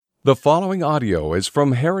The following audio is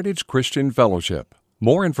from Heritage Christian Fellowship.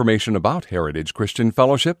 More information about Heritage Christian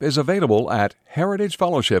Fellowship is available at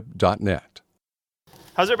heritagefellowship.net.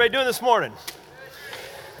 How's everybody doing this morning?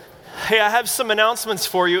 Hey, I have some announcements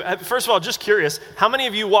for you. First of all, just curious, how many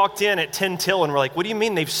of you walked in at 10 till and were like, what do you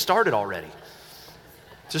mean they've started already?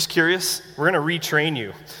 Just curious. We're going to retrain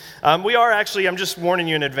you. We are actually, I'm just warning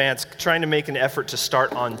you in advance, trying to make an effort to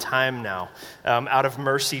start on time now, out of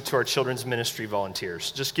mercy to our children's ministry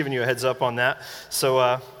volunteers. Just giving you a heads up on that.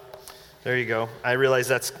 So there you go. I realize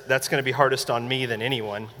that's going to be hardest on me than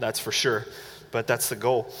anyone, that's for sure. But that's the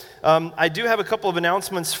goal. I do have a couple of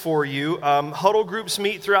announcements for you. Huddle groups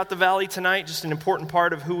meet throughout the valley tonight, just an important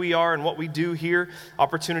part of who we are and what we do here.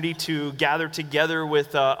 Opportunity to gather together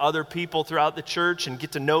with other people throughout the church and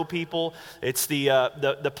get to know people. It's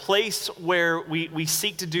the place where we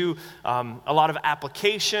seek to do a lot of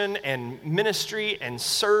application and ministry and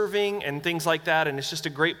serving and things like that. And it's just a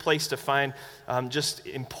great place to find just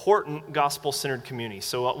important gospel-centered community.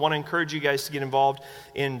 So I want to encourage you guys to get involved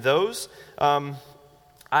in those.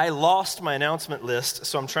 I lost my announcement list,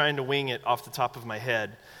 so I'm trying to wing it off the top of my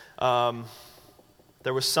head.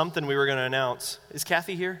 There was something we were going to announce. Is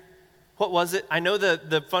Kathy here? What was it? I know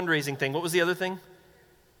the fundraising thing. What was the other thing?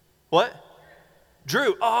 What?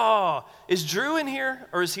 Drew. Oh, is Drew in here,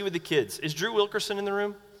 or is he with the kids? Is Drew Wilkerson in the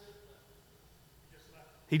room?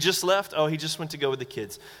 He just left? Oh, he just went to go with the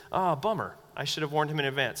kids. Oh, bummer. I should have warned him in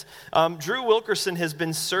advance. Drew Wilkerson has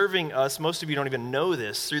been serving us, most of you don't even know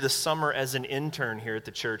this, through the summer as an intern here at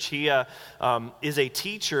the church. He is a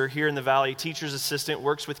teacher here in the Valley, teacher's assistant,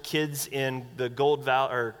 works with kids in the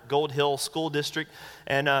Gold Hill School District.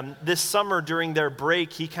 And this summer during their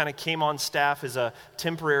break, he kind of came on staff as a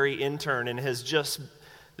temporary intern and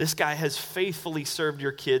this guy has faithfully served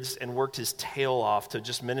your kids and worked his tail off to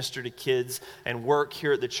just minister to kids and work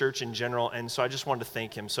here at the church in general. And so I just wanted to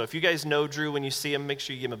thank him. So if you guys know Drew, when you see him, make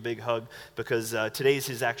sure you give him a big hug because today's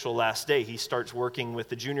his actual last day. He starts working with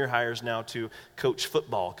the junior hires now to coach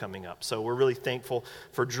football coming up. So we're really thankful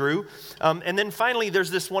for Drew. And then finally, there's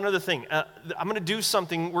this one other thing. We're going to do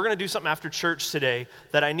something after church today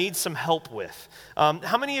that I need some help with.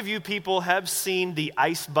 How many of you people have seen the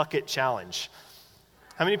Ice Bucket Challenge?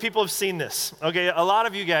 How many people have seen this? Okay, a lot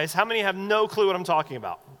of you guys. How many have no clue what I'm talking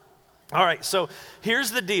about? All right, so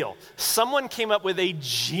here's the deal. Someone came up with a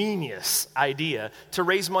genius idea to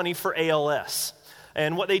raise money for ALS.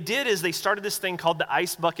 And what they did is they started this thing called the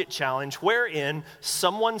Ice Bucket Challenge, wherein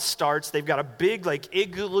someone starts, they've got a big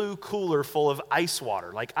igloo cooler full of ice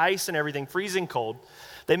water, like ice and everything, freezing cold.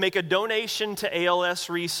 They make a donation to ALS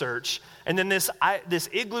research, and then this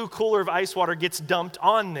igloo cooler of ice water gets dumped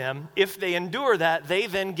on them. If they endure that, they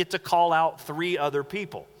then get to call out 3 other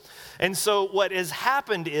people. And so what has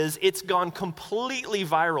happened is it's gone completely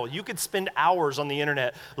viral. You could spend hours on the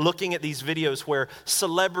internet looking at these videos where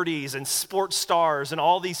celebrities and sports stars and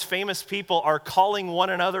all these famous people are calling one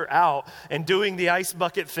another out and doing the ice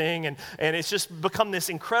bucket thing. And it's just become this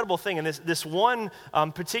incredible thing. And this one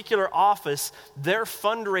particular office, their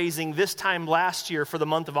fundraising this time last year for the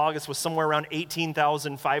month of August was somewhere around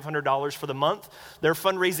 $18,500 for the month. Their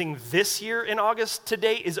fundraising this year in August to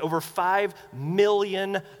date is over $5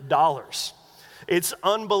 million. It's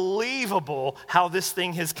unbelievable how this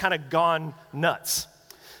thing has kind of gone nuts.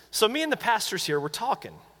 So me and the pastors here, we're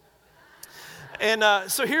talking. And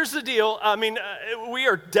so here's the deal. I mean, we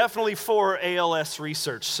are definitely for ALS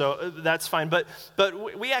research, so that's fine. But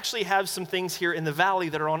we actually have some things here in the valley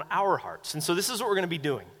that are on our hearts. And so this is what we're going to be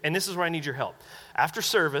doing. And this is where I need your help. After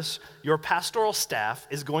service, your pastoral staff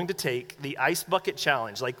is going to take the Ice Bucket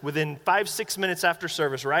Challenge, like within 5-6 minutes after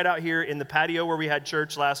service, right out here in the patio where we had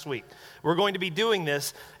church last week. We're going to be doing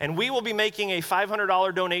this, and we will be making a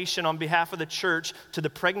 $500 donation on behalf of the church to the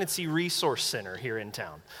Pregnancy Resource Center here in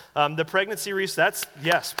town. The Pregnancy Resource,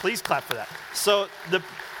 yes, please clap for that. So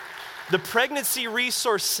the Pregnancy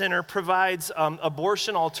Resource Center provides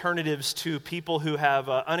abortion alternatives to people who have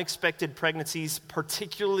unexpected pregnancies,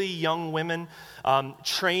 particularly young women,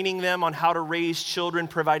 training them on how to raise children,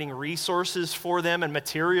 providing resources for them and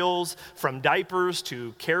materials from diapers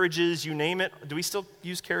to carriages, you name it. Do we still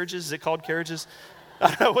use carriages? Is it called carriages? I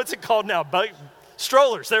don't know. What's it called now?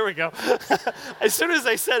 Strollers. There we go. As soon as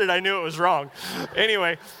I said it, I knew it was wrong.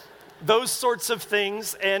 Anyway. Those sorts of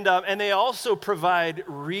things, and they also provide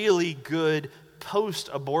really good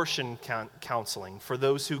post-abortion counseling for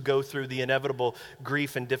those who go through the inevitable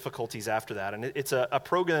grief and difficulties after that. And it's a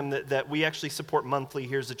program that we actually support monthly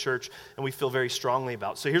here as a church, and we feel very strongly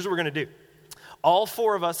about. So here's what we're going to do. All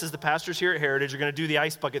 4 of us as the pastors here at Heritage are going to do the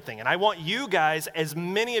ice bucket thing. And I want you guys, as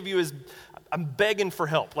many of you as I'm begging for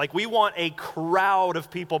help. Like, we want a crowd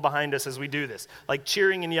of people behind us as we do this, like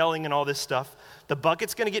cheering and yelling and all this stuff. The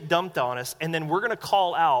bucket's going to get dumped on us, and then we're going to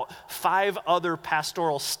call out 5 other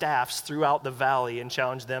pastoral staffs throughout the valley and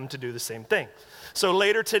challenge them to do the same thing. So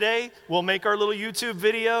later today, we'll make our little YouTube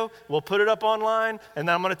video, we'll put it up online, and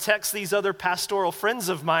then I'm going to text these other pastoral friends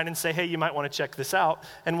of mine and say, hey, you might want to check this out,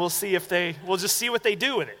 and we'll just see what they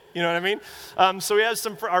do with it. You know what I mean? So we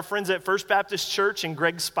have our friends at First Baptist Church and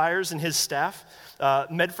Greg Spires and his staff,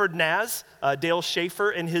 Medford Naz, Dale Schaefer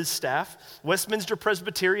and his staff, Westminster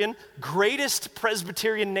Presbyterian, greatest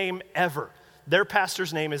Presbyterian name ever. Their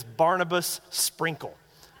pastor's name is Barnabas Sprinkle.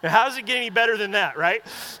 Now, how does it get any better than that, right?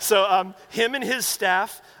 So him and his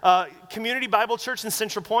staff, Community Bible Church in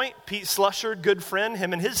Central Point, Pete Slusher, good friend,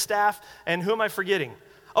 him and his staff, and who am I forgetting?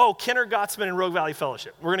 Oh, Kenner Gottsman and Rogue Valley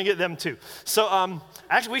Fellowship. We're going to get them too. So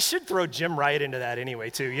actually, we should throw Jim Wright into that anyway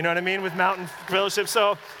too, you know what I mean, with Mountain Fellowship.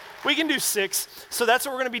 So we can do 6. So that's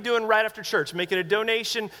what we're going to be doing right after church, making a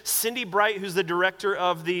donation. Cindy Bright, who's the director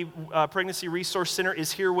of the Pregnancy Resource Center,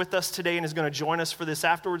 is here with us today and is going to join us for this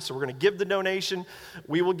afterwards. So we're going to give the donation.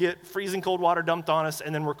 We will get freezing cold water dumped on us,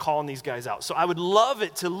 and then we're calling these guys out. So I would love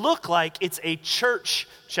it to look like it's a church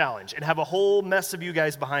challenge and have a whole mess of you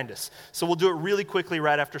guys behind us. So we'll do it really quickly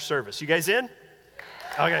right after service. You guys in?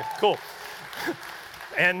 Okay, cool.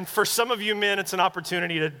 And for some of you men, it's an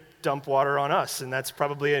opportunity to dump water on us, and that's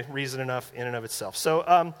probably a reason enough in and of itself.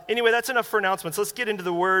 So anyway, that's enough for announcements. Let's get into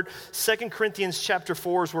the word. 2 Corinthians chapter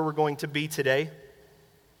 4 is where we're going to be today.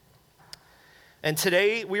 And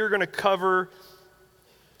today we are going to cover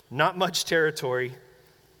not much territory,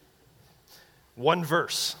 one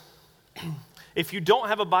verse. If you don't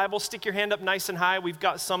have a Bible, stick your hand up nice and high. We've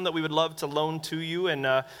got some that we would love to loan to you.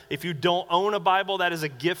 And if you don't own a Bible, that is a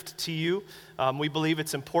gift to you. We believe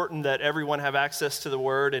it's important that everyone have access to the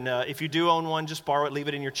Word. And if you do own one, just borrow it, leave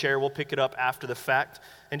it in your chair. We'll pick it up after the fact.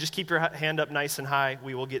 And just keep your hand up nice and high.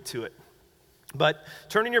 We will get to it. But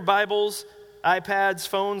turn in your Bibles, iPads,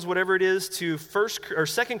 phones, whatever it is, to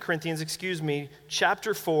 2 Corinthians,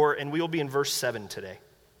 chapter 4, and we will be in verse 7 today.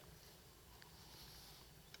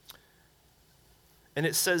 And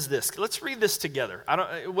it says this. Let's read this together.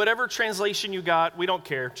 Whatever translation you got, we don't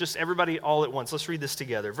care. Just everybody all at once. Let's read this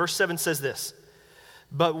together. Verse 7 says this.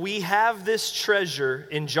 But we have this treasure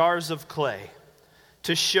in jars of clay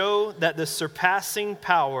to show that the surpassing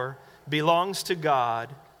power belongs to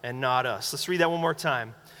God and not us. Let's read that one more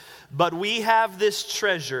time. But we have this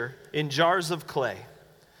treasure in jars of clay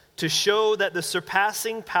to show that the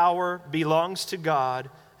surpassing power belongs to God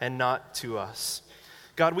and not to us.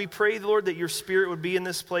 God, we pray, Lord, that your Spirit would be in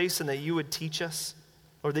this place and that you would teach us,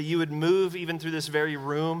 or that you would move even through this very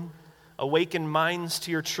room, awaken minds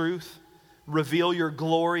to your truth, reveal your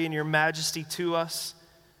glory and your majesty to us,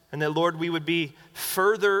 and that, Lord, we would be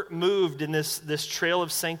further moved in this trail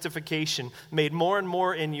of sanctification, made more and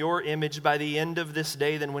more in your image by the end of this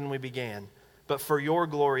day than when we began, but for your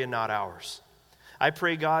glory and not ours. I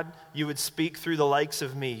pray, God, you would speak through the likes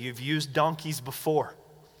of me. You've used donkeys before.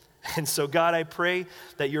 And so, God, I pray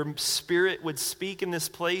that your Spirit would speak in this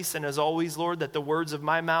place. And as always, Lord, that the words of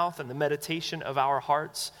my mouth and the meditation of our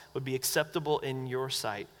hearts would be acceptable in your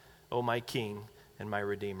sight, O my King and my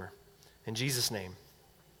Redeemer. In Jesus' name,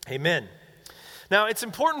 amen. Now, it's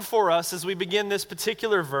important for us as we begin this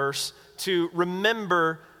particular verse to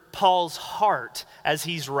remember Paul's heart as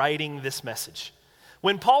he's writing this message.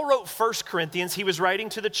 When Paul wrote 1 Corinthians, he was writing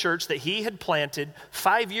to the church that he had planted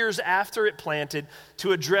 5 years after it planted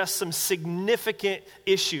to address some significant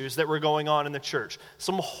issues that were going on in the church.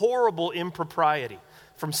 Some horrible impropriety.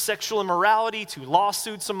 From sexual immorality to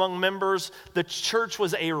lawsuits among members, the church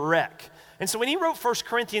was a wreck. And so when he wrote 1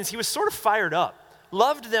 Corinthians, he was sort of fired up.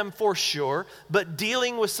 Loved them for sure, but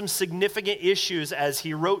dealing with some significant issues as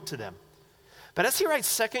he wrote to them. But as he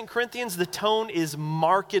writes 2 Corinthians, the tone is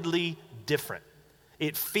markedly different.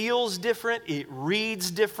 It feels different. It reads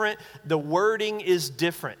different. The wording is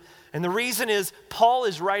different. And the reason is Paul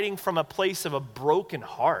is writing from a place of a broken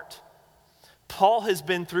heart. Paul has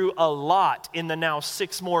been through a lot in the now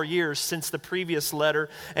 6 more years since the previous letter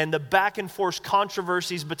and the back and forth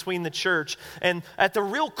controversies between the church. And at the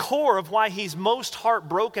real core of why he's most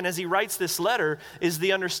heartbroken as he writes this letter is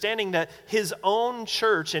the understanding that his own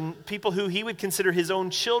church and people who he would consider his own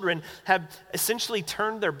children have essentially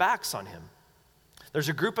turned their backs on him. There's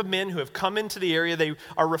a group of men who have come into the area. They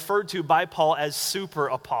are referred to by Paul as super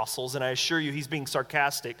apostles, and I assure you he's being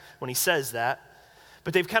sarcastic when he says that.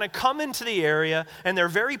 But they've kind of come into the area, and they're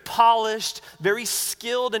very polished, very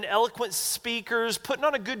skilled and eloquent speakers, putting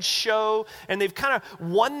on a good show, and they've kind of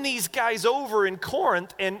won these guys over in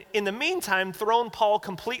Corinth, and in the meantime, thrown Paul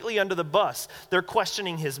completely under the bus. They're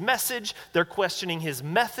questioning his message, they're questioning his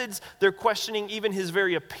methods, they're questioning even his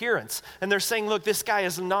very appearance. And they're saying, look, this guy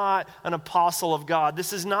is not an apostle of God.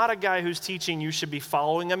 This is not a guy who's teaching you should be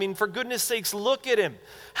following. I mean, for goodness sakes, look at him.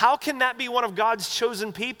 How can that be one of God's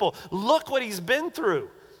chosen people? Look what he's been through.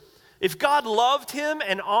 If God loved him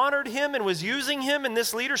and honored him and was using him in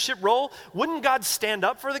this leadership role, wouldn't God stand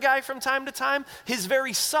up for the guy from time to time? His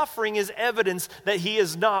very suffering is evidence that he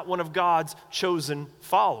is not one of God's chosen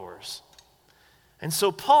followers. And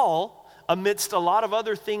so Paul, amidst a lot of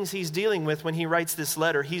other things he's dealing with when he writes this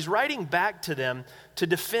letter, he's writing back to them to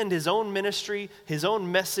defend his own ministry, his own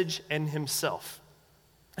message, and himself.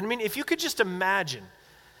 And I mean, if you could just imagine,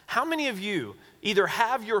 how many of you either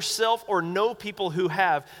have yourself or know people who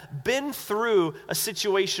have been through a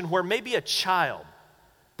situation where maybe a child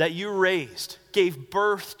that you raised, gave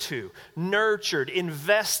birth to, nurtured,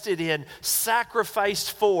 invested in,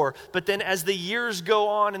 sacrificed for, but then as the years go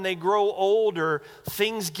on and they grow older,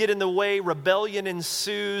 things get in the way, rebellion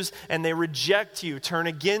ensues, and they reject you, turn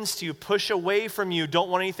against you, push away from you, don't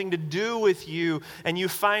want anything to do with you, and you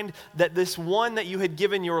find that this one that you had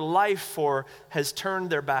given your life for has turned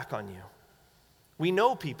their back on you. We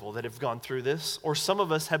know people that have gone through this, or some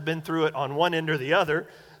of us have been through it on one end or the other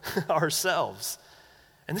ourselves.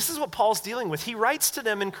 And this is what Paul's dealing with. He writes to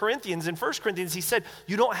them in Corinthians, in 1 Corinthians, he said,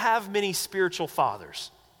 you don't have many spiritual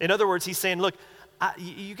fathers. In other words, he's saying, look,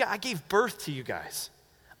 I gave birth to you guys.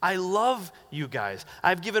 I love you guys.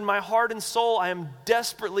 I've given my heart and soul. I am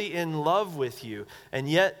desperately in love with you. And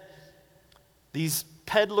yet, these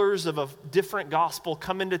peddlers of a different gospel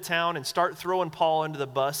come into town and start throwing Paul into the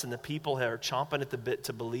bus, and the people are chomping at the bit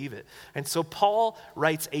to believe it. And so Paul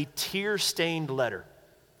writes a tear-stained letter,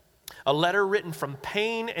 a letter written from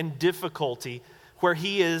pain and difficulty, where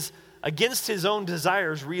he is, against his own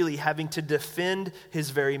desires, really having to defend his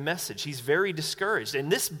very message. He's very discouraged.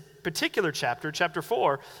 And this particular chapter, chapter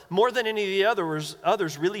 4, more than any of the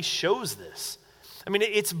others really shows this. I mean,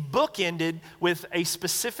 it's bookended with a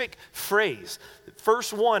specific phrase.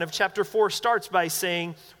 Verse 1 of chapter 4 starts by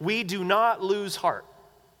saying, we do not lose heart.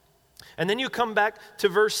 And then you come back to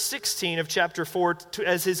verse 16 of chapter 4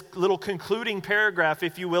 as his little concluding paragraph,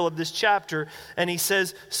 if you will, of this chapter. And he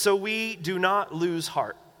says, so we do not lose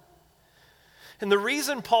heart. And the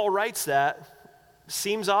reason Paul writes that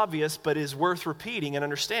seems obvious, but is worth repeating and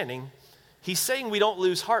understanding. He's saying we don't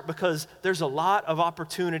lose heart because there's a lot of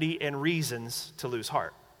opportunity and reasons to lose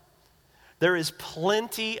heart. There is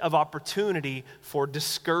plenty of opportunity for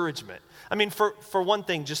discouragement. I mean, for one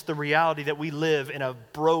thing, just the reality that we live in a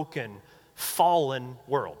broken, fallen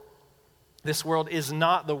world. This world is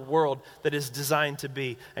not the world that is designed to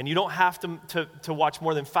be. And you don't have to watch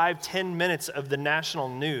more than 5-10 minutes of the national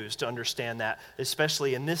news to understand that,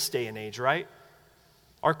 especially in this day and age, right?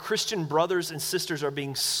 Our Christian brothers and sisters are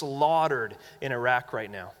being slaughtered in Iraq right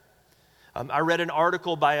now. I read an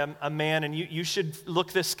article by a man, and you should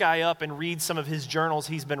look this guy up and read some of his journals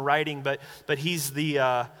he's been writing, but he's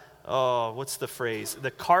the, what's the phrase?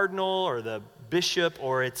 The cardinal or the bishop,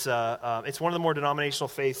 or it's one of the more denominational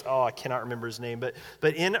faiths. Oh, I cannot remember his name,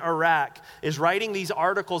 but in Iraq is writing these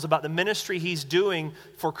articles about the ministry he's doing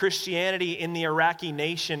for Christianity in the Iraqi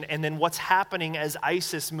nation, and then what's happening as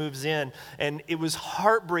ISIS moves in. And it was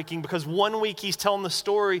heartbreaking because one week he's telling the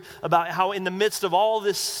story about how in the midst of all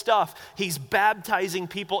this stuff, he's baptizing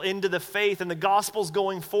people into the faith, and the gospel's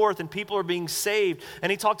going forth, and people are being saved.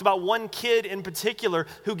 And he talked about one kid in particular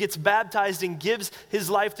who gets baptized and gives his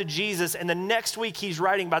life to Jesus, and the next week he's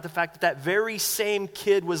writing about the fact that very same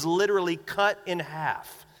kid was literally cut in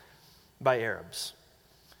half by Arabs.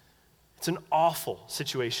 It's an awful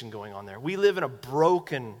situation going on there. We live in a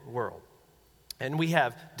broken world, and we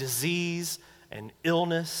have disease and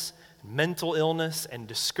illness, mental illness and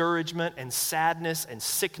discouragement and sadness and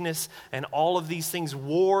sickness and all of these things,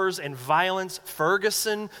 wars and violence,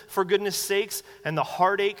 Ferguson, for goodness sakes, and the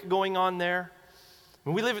heartache going on there.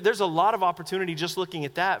 There's a lot of opportunity just looking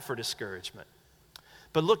at that for discouragement.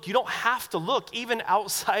 But look, you don't have to look even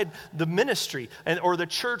outside the ministry or the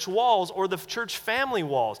church walls or the church family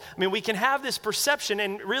walls. I mean, we can have this perception,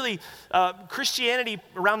 and really Christianity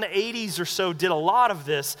around the 80s or so did a lot of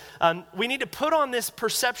this. We need to put on this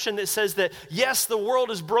perception that says that, yes, the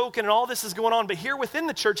world is broken and all this is going on, but here within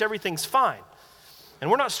the church, everything's fine. And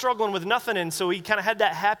we're not struggling with nothing, and so we kind of had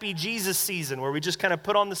that happy Jesus season where we just kind of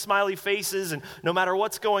put on the smiley faces, and no matter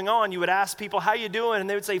what's going on, you would ask people, how you doing? And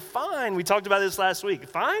they would say, fine. We talked about this last week.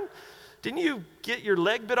 Fine? Didn't you get your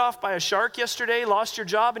leg bit off by a shark yesterday, lost your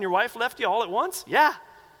job, and your wife left you all at once? Yeah,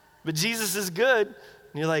 but Jesus is good.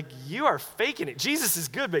 And you're like, you are faking it. Jesus is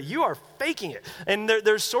good, but you are faking it. And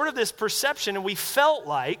there's sort of this perception, and we felt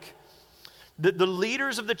like the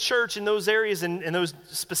leaders of the church in those areas and those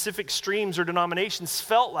specific streams or denominations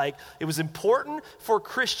felt like it was important for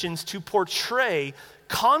Christians to portray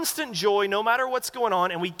constant joy no matter what's going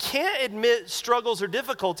on, and we can't admit struggles or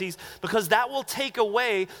difficulties because that will take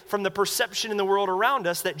away from the perception in the world around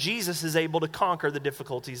us that Jesus is able to conquer the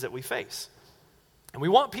difficulties that we face. And we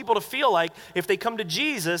want people to feel like if they come to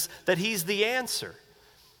Jesus that he's the answer.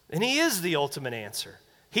 And he is the ultimate answer.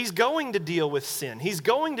 He's going to deal with sin. He's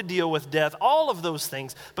going to deal with death, all of those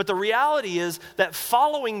things. But the reality is that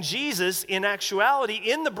following Jesus in actuality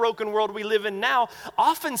in the broken world we live in now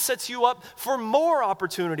often sets you up for more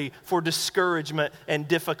opportunity for discouragement and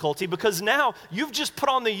difficulty because now you've just put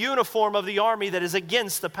on the uniform of the army that is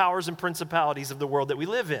against the powers and principalities of the world that we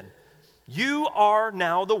live in. You are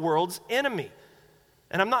now the world's enemy.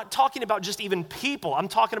 And I'm not talking about just even people. I'm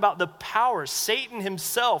talking about the powers. Satan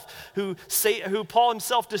himself, who Paul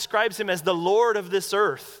himself describes him as the Lord of this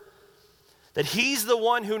earth. That he's the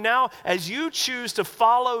one who now, as you choose to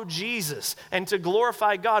follow Jesus and to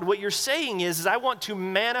glorify God, what you're saying is I want to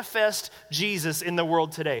manifest Jesus in the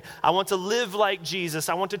world today. I want to live like Jesus.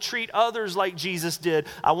 I want to treat others like Jesus did.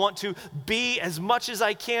 I want to be as much as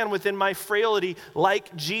I can within my frailty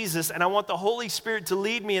like Jesus. And I want the Holy Spirit to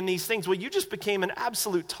lead me in these things. Well, you just became an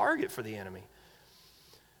absolute target for the enemy.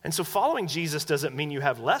 And so following Jesus doesn't mean you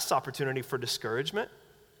have less opportunity for discouragement.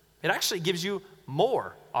 It actually gives you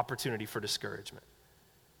more opportunity for discouragement.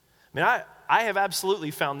 I mean, I have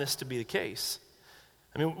absolutely found this to be the case.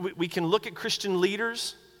 I mean, we can look at Christian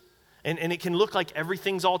leaders, and it can look like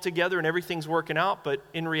everything's all together and everything's working out, but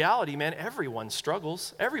in reality, man, everyone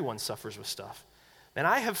struggles. Everyone suffers with stuff. And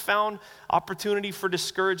I have found opportunity for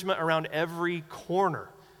discouragement around every corner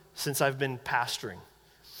since I've been pastoring.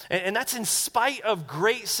 And that's in spite of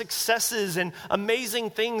great successes and amazing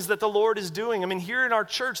things that the Lord is doing. I mean, here in our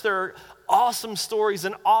church, there are awesome stories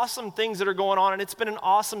and awesome things that are going on, and it's been an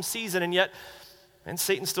awesome season, and yet, and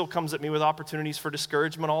Satan still comes at me with opportunities for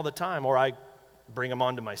discouragement all the time, or I bring them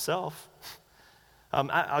on to myself.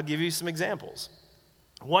 I'll give you some examples.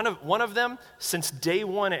 One of them, since day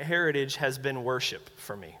one at Heritage, has been worship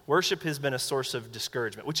for me. Worship has been a source of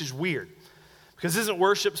discouragement, which is weird. Because isn't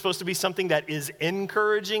worship supposed to be something that is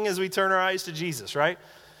encouraging as we turn our eyes to Jesus, right?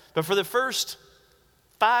 But for the first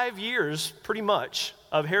 5 years, pretty much,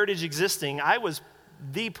 of Heritage existing, I was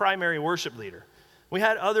the primary worship leader. We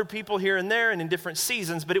had other people here and there and in different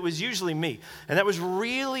seasons, but it was usually me. And that was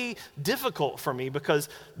really difficult for me because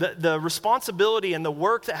the responsibility and the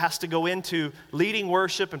work that has to go into leading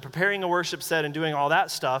worship and preparing a worship set and doing all that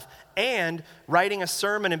stuff and writing a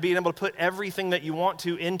sermon and being able to put everything that you want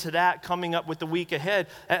to into that coming up with the week ahead,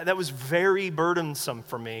 that was very burdensome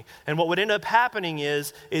for me. And what would end up happening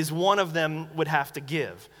is one of them would have to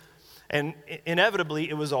give. And inevitably,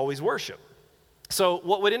 it was always worship. So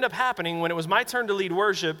what would end up happening when it was my turn to lead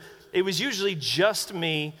worship, it was usually just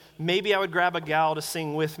me. Maybe I would grab a gal to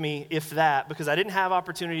sing with me, if that, because I didn't have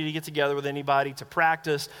opportunity to get together with anybody, to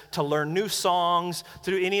practice, to learn new songs,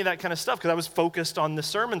 to do any of that kind of stuff, because I was focused on the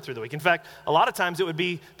sermon through the week. In fact, a lot of times it would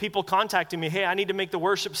be people contacting me, hey, I need to make the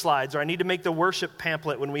worship slides, or I need to make the worship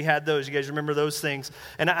pamphlet when we had those. You guys remember those things?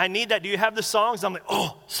 And I need that. Do you have the songs? I'm like,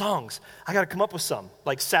 oh, songs. I got to come up with some,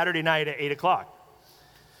 like Saturday night at 8 o'clock.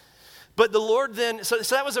 But the Lord then, so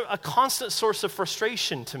that was a constant source of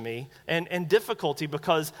frustration to me and difficulty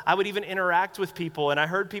because I would even interact with people and I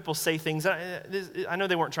heard people say things. I know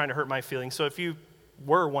they weren't trying to hurt my feelings, so if you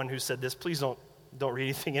were one who said this, please don't read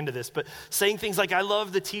anything into this. But saying things like, I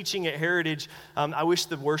love the teaching at Heritage, I wish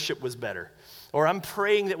the worship was better. Or I'm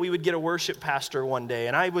praying that we would get a worship pastor one day.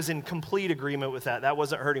 And I was in complete agreement with that. That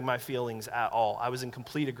wasn't hurting my feelings at all. I was in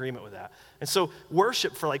complete agreement with that. And so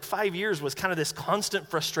worship for like 5 years was kind of this constant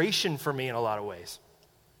frustration for me in a lot of ways.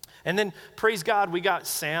 And then, praise God, we got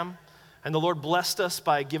Sam. And the Lord blessed us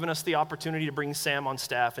by giving us the opportunity to bring Sam on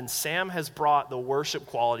staff. And Sam has brought the worship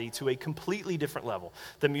quality to a completely different level.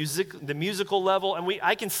 The musical level. And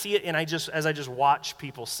I can see it as I just watch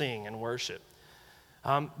people sing and worship.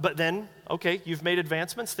 But then, okay, you've made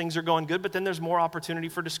advancements, things are going good, but then there's more opportunity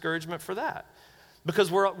for discouragement for that.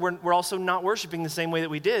 Because we're also not worshiping the same way that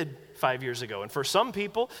we did 5 years ago. And for some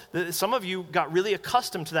people, some of you got really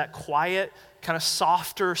accustomed to that quiet, kind of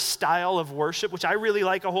softer style of worship, which I really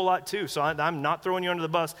like a whole lot too. So I'm not throwing you under the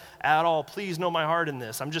bus at all. Please know my heart in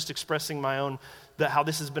this. I'm just expressing my own, how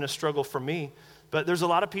this has been a struggle for me. But there's a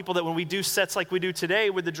lot of people that when we do sets like we do today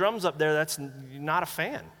with the drums up there, that's not a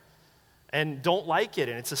fan. and don't like it,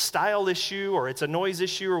 and it's a style issue or it's a noise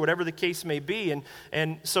issue or whatever the case may be.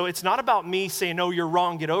 And so it's not about me saying, no, you're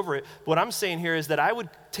wrong, get over it. What I'm saying here is that I would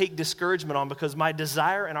take discouragement on because my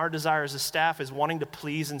desire and our desire as a staff is wanting to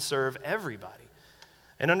please and serve everybody.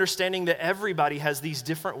 And understanding that everybody has these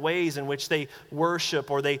different ways in which they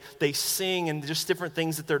worship or they sing and just different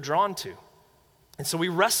things that they're drawn to. And so we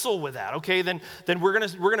wrestle with that. Okay, then we're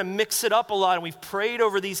gonna mix it up a lot, and we've prayed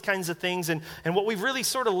over these kinds of things, and what we've really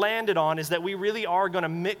sort of landed on is that we really are gonna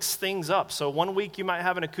mix things up. So one week you might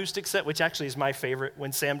have an acoustic set, which actually is my favorite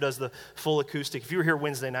when Sam does the full acoustic. If you were here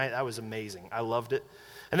Wednesday night, that was amazing. I loved it.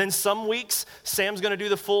 And then some weeks, Sam's going to do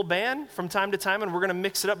the full band from time to time, and we're going to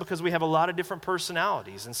mix it up because we have a lot of different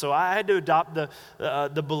personalities. And so I had to adopt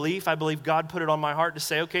the belief. I believe God put it on my heart to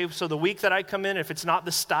say, okay, so the week that I come in, if it's not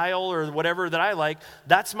the style or whatever that I like,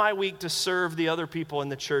 that's my week to serve the other people in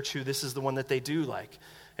the church who this is the one that they do like.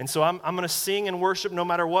 And so I'm going to sing and worship no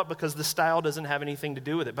matter what because the style doesn't have anything to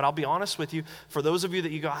do with it. But I'll be honest with you, for those of you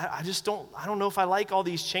that you go, I don't know if I like all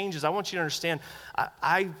these changes. I want you to understand,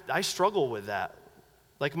 I struggle with that.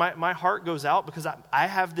 Like my heart goes out because I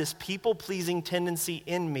have this people-pleasing tendency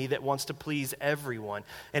in me that wants to please everyone.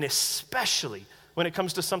 And especially when it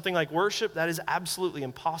comes to something like worship, that is absolutely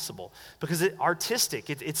impossible because it's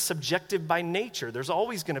artistic. It's subjective by nature. There's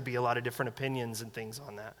always going to be a lot of different opinions and things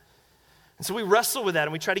on that. And so we wrestle with that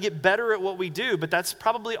and we try to get better at what we do, but that's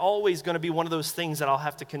probably always going to be one of those things that I'll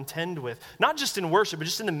have to contend with. Not just in worship, but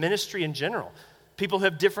just in the ministry in general. People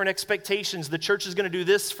have different expectations. The church is going to do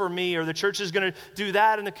this for me, or the church is going to do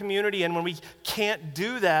that in the community. And when we can't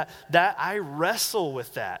do that I wrestle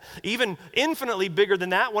with that. Even infinitely bigger than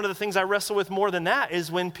that, one of the things I wrestle with more than that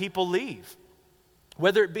is when people leave.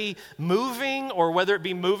 Whether it be moving or whether it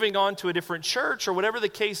be moving on to a different church or whatever the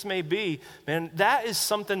case may be, man, that is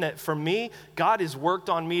something that for me, God has worked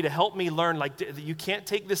on me to help me learn, like, you can't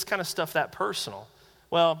take this kind of stuff that personal.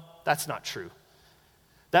 Well, that's not true.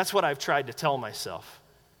 That's what I've tried to tell myself.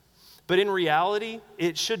 But in reality,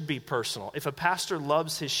 it should be personal. If a pastor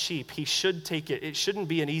loves his sheep, he should take it. It shouldn't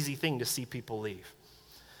be an easy thing to see people leave.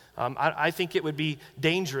 I think it would be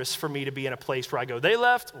dangerous for me to be in a place where I go, they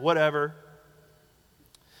left, whatever.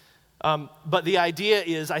 But the idea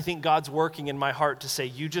is, I think God's working in my heart to say,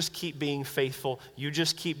 you just keep being faithful. You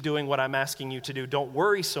just keep doing what I'm asking you to do. Don't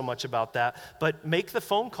worry so much about that. But make the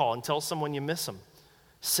phone call and tell someone you miss them.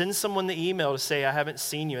 Send someone the email to say, I haven't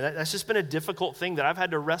seen you. That's just been a difficult thing that I've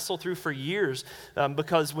had to wrestle through for years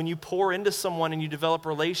because when you pour into someone and you develop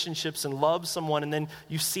relationships and love someone and then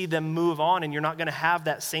you see them move on and you're not going to have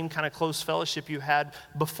that same kind of close fellowship you had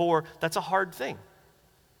before, that's a hard thing.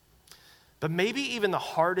 But maybe even the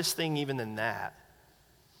hardest thing even than that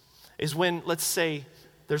is when, let's say,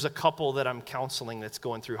 there's a couple that I'm counseling that's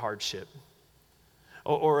going through hardship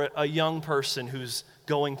or a young person who's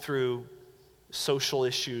going through social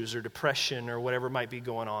issues or depression or whatever might be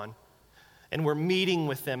going on. And we're meeting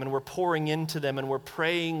with them and we're pouring into them and we're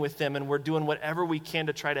praying with them and we're doing whatever we can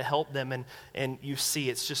to try to help them. And you see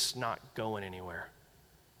it's just not going anywhere.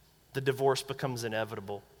 The divorce becomes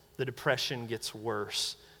inevitable. The depression gets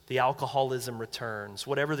worse. The alcoholism returns.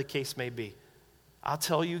 Whatever the case may be. I'll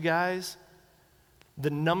tell you guys, the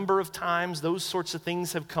number of times those sorts of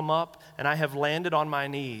things have come up and I have landed on my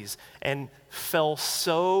knees and fell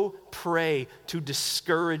so prey to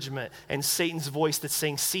discouragement and Satan's voice that's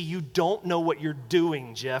saying, see, you don't know what you're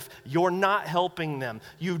doing, Jeff. You're not helping them.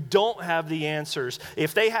 You don't have the answers.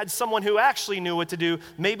 If they had someone who actually knew what to do,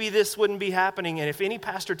 maybe this wouldn't be happening. And if any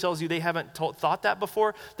pastor tells you they haven't thought that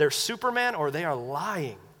before, they're Superman or they are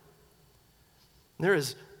lying. There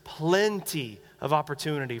is plenty of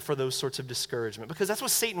opportunity for those sorts of discouragement because that's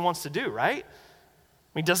what Satan wants to do, right?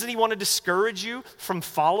 I mean, doesn't he want to discourage you from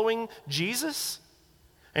following Jesus?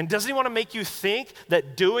 And doesn't he want to make you think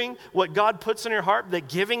that doing what God puts in your heart, that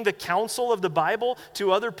giving the counsel of the Bible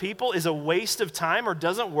to other people is a waste of time or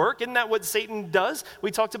doesn't work? Isn't that what Satan does?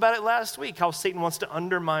 We talked about it last week, how Satan wants to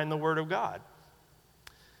undermine the Word of God.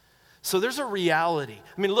 So there's a reality.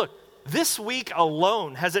 I mean, look, this week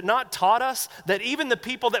alone, has it not taught us that even the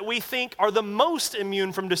people that we think are the most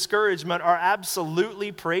immune from discouragement are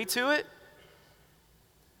absolutely prey to it?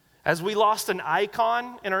 As we lost an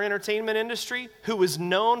icon in our entertainment industry who was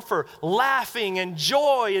known for laughing and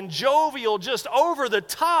joy and jovial, just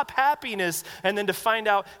over-the-top happiness, and then to find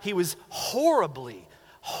out he was horribly,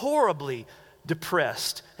 horribly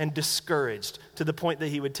depressed and discouraged to the point that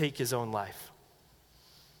he would take his own life.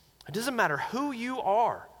 It doesn't matter who you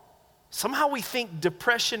are. Somehow we think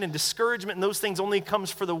depression and discouragement and those things only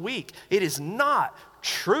comes for the weak. It is not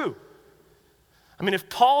true. I mean, if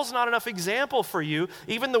Paul's not enough example for you,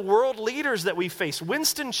 even the world leaders that we face,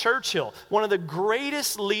 Winston Churchill, one of the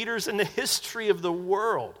greatest leaders in the history of the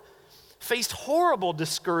world, faced horrible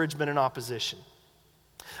discouragement and opposition.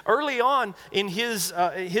 Early on in his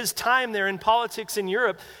time there in politics in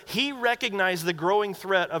Europe, he recognized the growing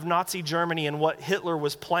threat of Nazi Germany and what Hitler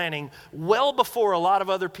was planning well before a lot of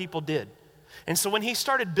other people did. And so when he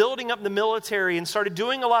started building up the military and started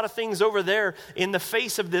doing a lot of things over there in the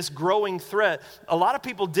face of this growing threat, a lot of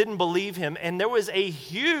people didn't believe him, and there was a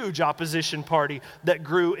huge opposition party that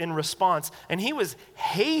grew in response, and he was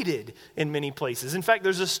hated in many places. In fact,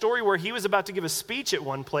 there's a story where he was about to give a speech at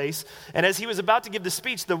one place, and as he was about to give the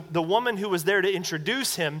speech, the woman who was there to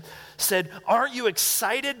introduce him said, "Aren't you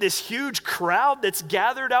excited, this huge crowd that's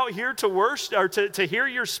gathered out here to worship or to hear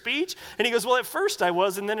your speech?" And he goes, "Well, at first I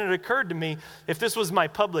was, and then it occurred to me, if this was my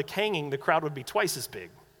public hanging, the crowd would be twice as big."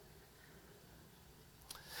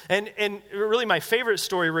 And really my favorite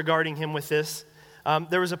story regarding him with this,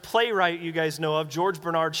 there was a playwright you guys know of, George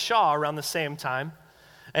Bernard Shaw, around the same time.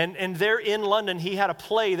 And there in London, he had a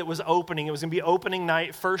play that was opening. It was going to be opening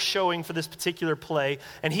night, first showing for this particular play.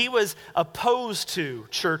 And he was opposed to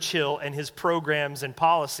Churchill and his programs and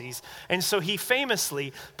policies. And so he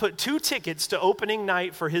famously put 2 tickets to opening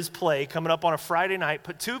night for his play coming up on a Friday night,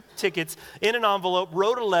 put 2 tickets in an envelope,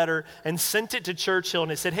 wrote a letter, and sent it to Churchill.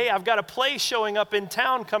 And it said, "Hey, I've got a play showing up in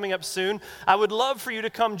town coming up soon. I would love for you to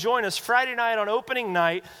come join us Friday night on opening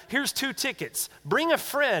night. Here's 2 tickets. Bring a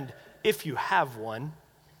friend if you have one."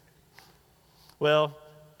 Well,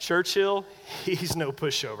 Churchill, he's no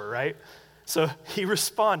pushover, right? So he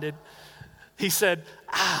responded. He said,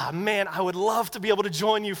 "Man, I would love to be able to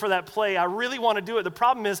join you for that play. I really want to do it. The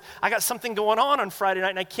problem is I got something going on Friday night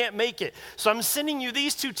and I can't make it. So I'm sending you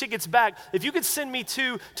these 2 tickets back. If you could send me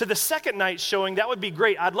 2 to the second night showing, that would be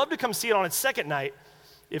great. I'd love to come see it on its second night,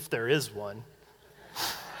 if there is one."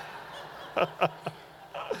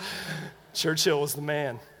 Churchill was the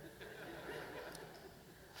man.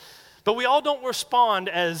 But we all don't respond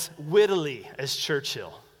as wittily as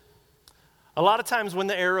Churchill. A lot of times when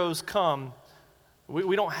the arrows come,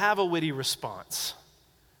 we don't have a witty response.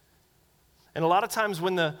 And a lot of times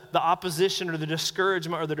when the opposition or the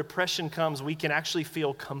discouragement or the depression comes, we can actually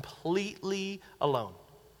feel completely alone.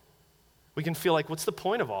 We can feel like, what's the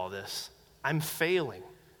point of all this? I'm failing.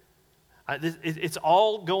 It's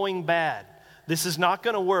all going bad. This is not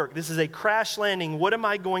going to work. This is a crash landing. What am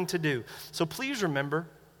I going to do? So please remember,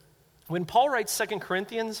 when Paul writes 2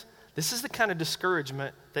 Corinthians, this is the kind of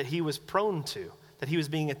discouragement that he was prone to, that he was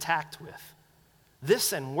being attacked with.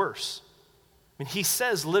 This and worse. I mean, he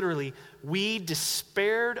says literally, we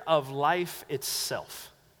despaired of life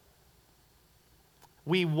itself.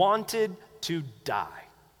 We wanted to die.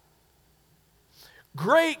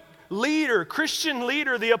 Great leader, Christian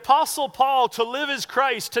leader, the Apostle Paul, to live as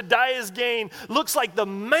Christ, to die as gain, looks like the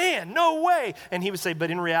man, no way. And he would say,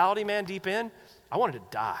 but in reality, man, deep in, I wanted to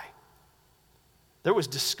die. There was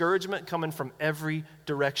discouragement coming from every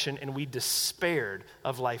direction, and we despaired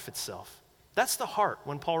of life itself. That's the heart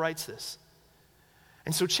when Paul writes this.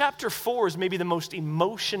 And so chapter 4 is maybe the most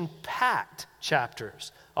emotion-packed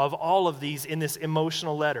chapters of all of these in this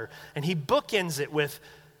emotional letter. And he bookends it with,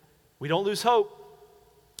 we don't lose hope.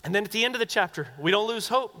 And then at the end of the chapter, we don't lose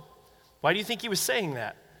hope. Why do you think he was saying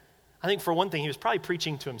that? I think for one thing, he was probably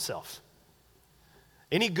preaching to himself.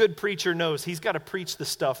 Any good preacher knows he's got to preach the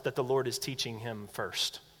stuff that the Lord is teaching him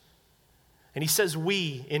first. And he says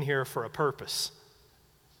we in here for a purpose.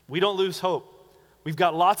 We don't lose hope. We've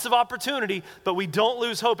got lots of opportunity, but we don't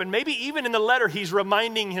lose hope. And maybe even in the letter, he's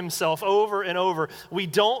reminding himself over and over, we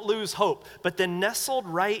don't lose hope. But then nestled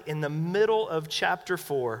right in the middle of chapter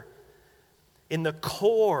 4, in the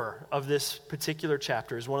core of this particular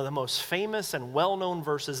chapter, is one of the most famous and well-known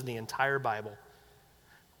verses in the entire Bible,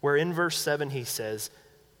 where in verse 7 he says,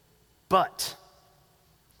 but.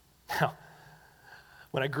 Now,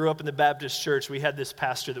 when I grew up in the Baptist church, we had this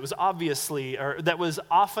pastor that was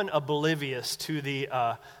often oblivious to the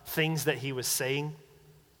things that he was saying.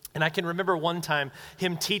 And I can remember one time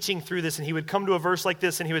him teaching through this, and he would come to a verse like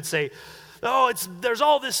this, and he would say, there's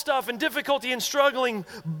all this stuff and difficulty and struggling,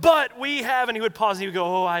 but we have, and he would pause and he would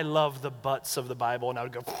go, I love the buts of the Bible. And I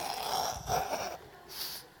would go, I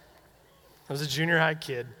was a junior high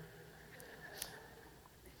kid.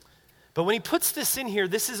 But when he puts this in here,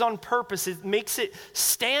 this is on purpose. It makes it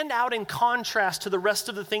stand out in contrast to the rest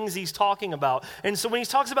of the things he's talking about. And so when he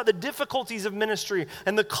talks about the difficulties of ministry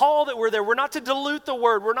and the call that we're there, we're not to dilute the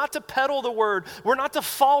word. We're not to peddle the word. We're not to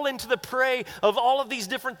fall into the prey of all of these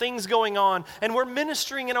different things going on. And we're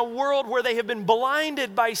ministering in a world where they have been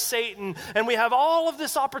blinded by Satan. And we have all of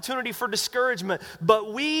this opportunity for discouragement.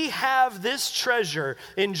 But we have this treasure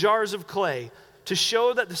in jars of clay to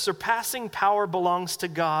show that the surpassing power belongs to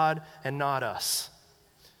God and not us.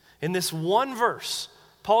 In this one verse,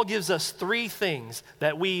 Paul gives us three things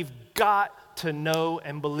that we've got to know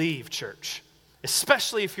and believe, church.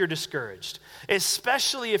 Especially if you're discouraged,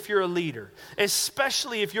 especially if you're a leader,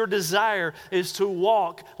 especially if your desire is to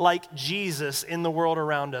walk like Jesus in the world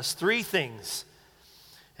around us. Three things.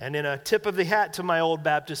 And in a tip of the hat to my old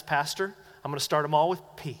Baptist pastor, I'm going to start them all with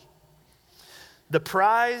P. The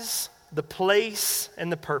prize, the place,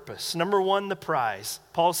 and the purpose. Number one, the prize.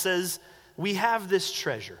 Paul says, we have this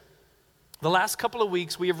treasure. The last couple of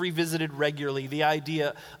weeks, we have revisited regularly the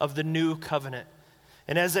idea of the new covenant.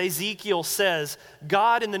 And as Ezekiel says,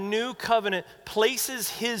 God in the new covenant places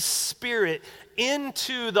his spirit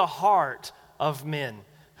into the heart of men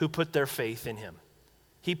who put their faith in him.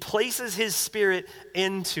 He places his spirit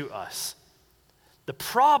into us. The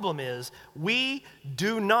problem is we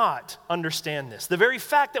do not understand this. The very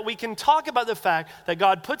fact that we can talk about the fact that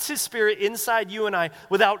God puts his spirit inside you and I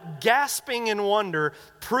without gasping in wonder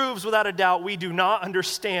proves without a doubt we do not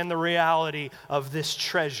understand the reality of this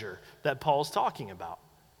treasure that Paul's talking about.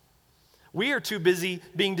 We are too busy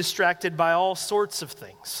being distracted by all sorts of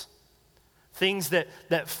things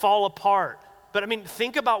that fall apart. But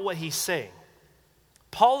think about what he's saying.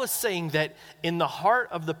 Paul is saying that in the heart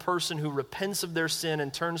of the person who repents of their sin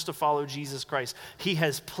and turns to follow Jesus Christ, he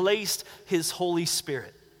has placed his Holy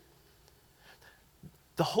Spirit.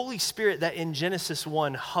 The Holy Spirit that in Genesis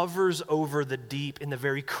 1 hovers over the deep in the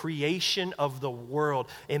very creation of the world.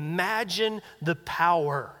 Imagine the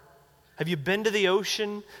power. Have you been to the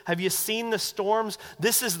ocean? Have you seen the storms?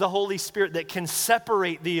 This is the Holy Spirit that can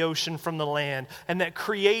separate the ocean from the land and that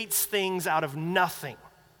creates things out of nothing.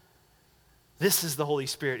 This is the Holy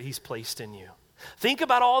Spirit he's placed in you. Think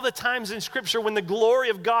about all the times in Scripture when the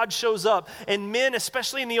glory of God shows up and men,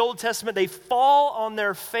 especially in the Old Testament, they fall on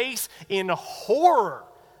their face in horror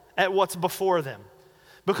at what's before them.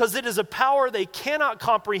 Because it is a power they cannot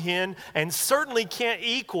comprehend and certainly can't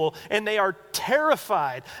equal, and they are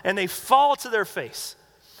terrified and they fall to their face.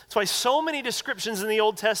 That's why so many descriptions in the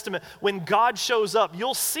Old Testament, when God shows up,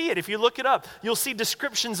 you'll see it. If you look it up, you'll see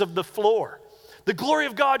descriptions of the floor. The glory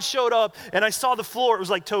of God showed up, and I saw the floor. It was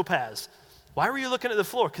like topaz. Why were you looking at the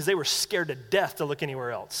floor? Because they were scared to death to look anywhere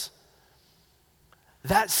else.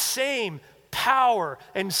 That same power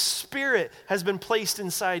and spirit has been placed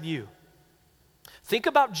inside you. Think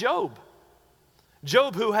about Job.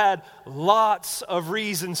 Job, who had lots of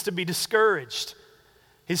reasons to be discouraged.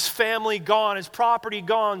 His family gone, his property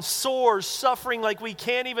gone, sores, suffering like we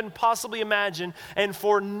can't even possibly imagine, and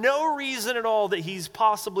for no reason at all that he's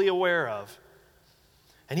possibly aware of.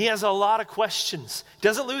 And he has a lot of questions. He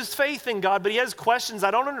doesn't lose faith in God, but he has questions.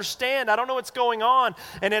 I don't understand. I don't know what's going on.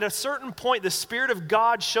 And at a certain point, the Spirit of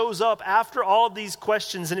God shows up after all of these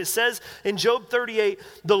questions. And it says in Job 38,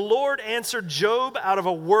 the Lord answered Job out of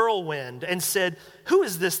a whirlwind and said, who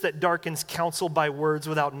is this that darkens counsel by words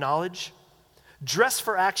without knowledge? Dress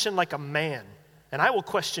for action like a man, and I will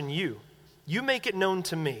question you. You make it known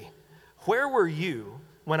to me. Where were you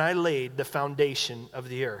when I laid the foundation of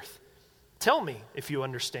the earth? Tell me if you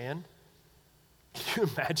understand. Can you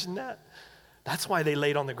imagine that? That's why they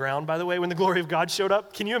laid on the ground, by the way, when the glory of God showed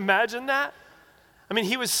up. Can you imagine that?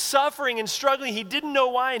 He was suffering and struggling. He didn't know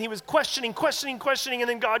why, and he was questioning, and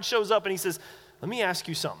then God shows up and he says, let me ask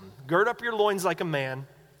you something. Gird up your loins like a man.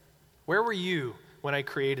 Where were you when I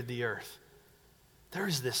created the earth?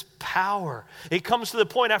 There's this power. It comes to the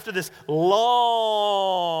point after this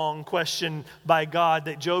long question by God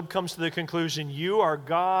that Job comes to the conclusion, you are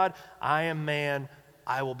God, I am man,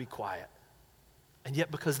 I will be quiet. And yet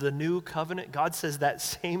because of the new covenant, God says that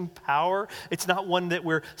same power, it's not one that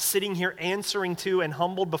we're sitting here answering to and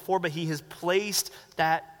humbled before, but he has placed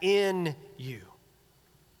that in you.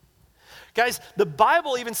 Guys, the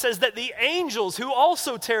Bible even says that the angels, who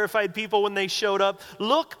also terrified people when they showed up,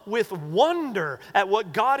 look with wonder at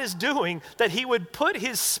what God is doing, that he would put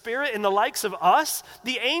his spirit in the likes of us.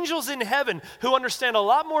 The angels in heaven, who understand a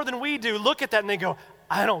lot more than we do, look at that and they go,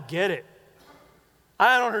 I don't get it.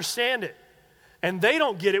 I don't understand it. And they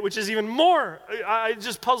don't get it, which is even more, it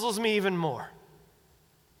just puzzles me even more.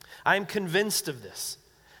 I am convinced of this,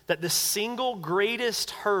 that the single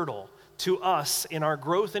greatest hurdle to us in our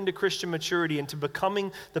growth into Christian maturity and to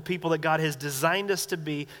becoming the people that God has designed us to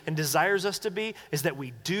be and desires us to be is that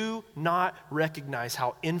we do not recognize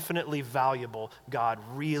how infinitely valuable God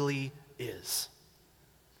really is.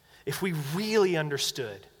 If we really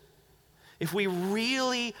understood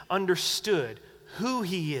who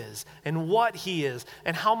he is and what he is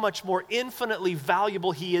and how much more infinitely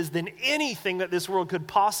valuable he is than anything that this world could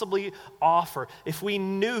possibly offer, if we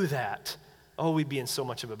knew that, we'd be in so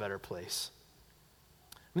much of a better place.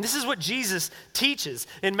 And this is what Jesus teaches.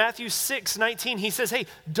 In Matthew 6:19, he says, hey,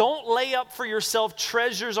 don't lay up for yourself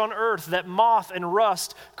treasures on earth that moth and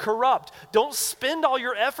rust corrupt. Don't spend all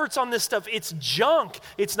your efforts on this stuff. It's junk.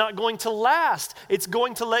 It's not going to last. It's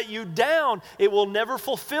going to let you down. It will never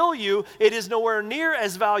fulfill you. It is nowhere near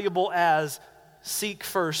as valuable as seek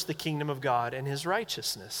first the kingdom of God and his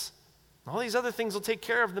righteousness. All these other things will take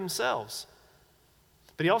care of themselves.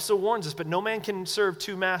 But he also warns us, but no man can serve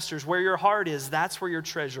two masters. Where your heart is, that's where your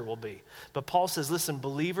treasure will be. But Paul says, listen,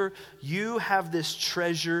 believer, you have this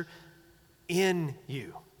treasure in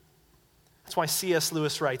you. That's why C.S.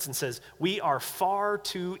 Lewis writes and says, we are far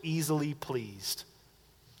too easily pleased,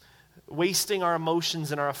 wasting our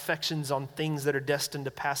emotions and our affections on things that are destined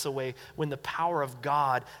to pass away when the power of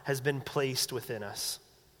God has been placed within us.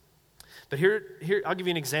 But here I'll give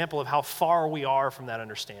you an example of how far we are from that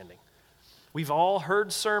understanding. We've all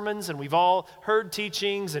heard sermons and we've all heard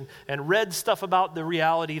teachings and read stuff about the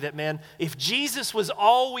reality that, man, if Jesus was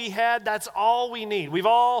all we had, that's all we need. We've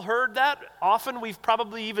all heard that. Often we've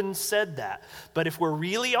probably even said that. But if we're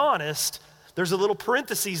really honest, there's a little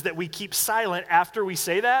parentheses that we keep silent after we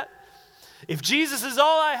say that. If Jesus is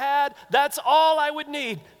all I had, that's all I would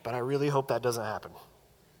need. But I really hope that doesn't happen.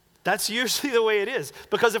 That's usually the way it is.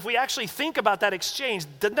 Because if we actually think about that exchange,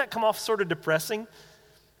 doesn't that come off sort of depressing?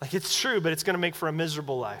 Like, it's true, but it's going to make for a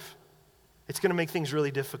miserable life. It's going to make things really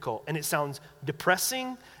difficult. And it sounds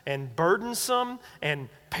depressing and burdensome and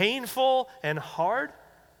painful and hard.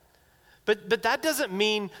 But that doesn't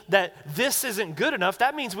mean that this isn't good enough.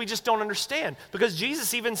 That means we just don't understand. Because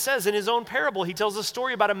Jesus even says in his own parable, he tells a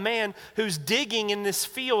story about a man who's digging in this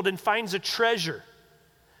field and finds a treasure.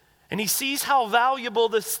 And he sees how valuable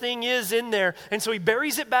this thing is in there. And so he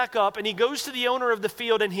buries it back up and he goes to the owner of the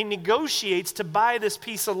field and he negotiates to buy this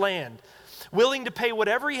piece of land, willing to pay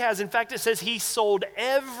whatever he has. In fact, it says he sold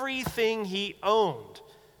everything he owned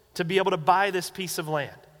to be able to buy this piece of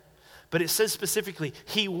land. But it says specifically,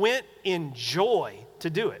 he went in joy to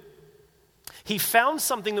do it. He found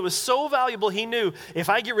something that was so valuable, he knew, if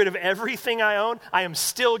I get rid of everything I own, I am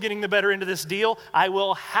still getting the better end of this deal. I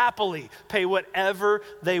will happily pay whatever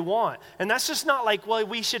they want. And that's just not like, well,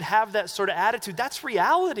 we should have that sort of attitude. That's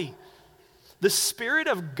reality. The Spirit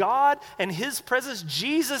of God and his presence,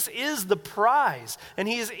 Jesus is the prize. And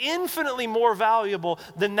he is infinitely more valuable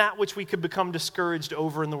than that which we could become discouraged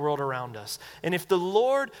over in the world around us. And if the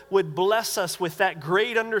Lord would bless us with that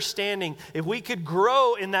great understanding, if we could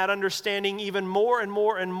grow in that understanding even more and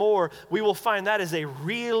more and more, we will find that is a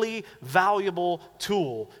really valuable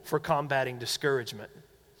tool for combating discouragement.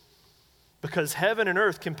 Because heaven and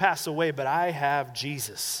earth can pass away, but I have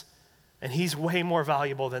Jesus. And he's way more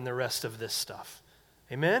valuable than the rest of this stuff.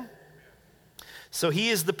 Amen? So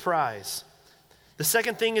he is the prize. The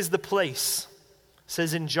second thing is the place. It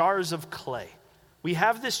says in jars of clay. We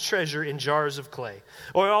have this treasure in jars of clay.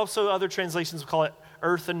 Or also other translations call it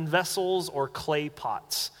earthen vessels or clay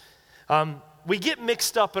pots. We get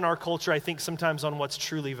mixed up in our culture, I think, sometimes on what's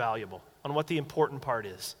truly valuable, on what the important part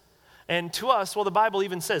is. And to us, well, the Bible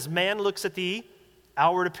even says, man looks at the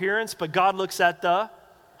outward appearance, but God looks at the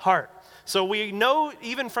heart. So we know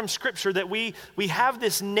even from Scripture that we have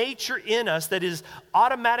this nature in us that is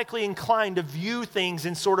automatically inclined to view things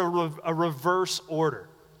in sort of a reverse order.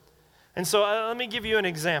 And so let me give you an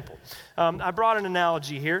example. I brought an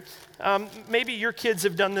analogy here. Maybe your kids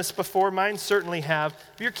have done this before. Mine certainly have.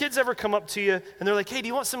 If your kids ever come up to you and they're like, hey, do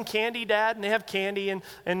you want some candy, Dad? And they have candy.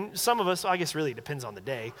 And some of us, I guess really it depends on the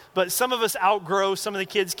day, but some of us outgrow some of the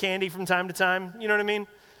kids' candy from time to time. You know what I mean?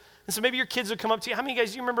 And so maybe your kids would come up to you. How many of you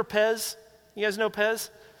guys, you remember Pez? You guys know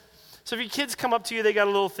Pez? So if your kids come up to you, they got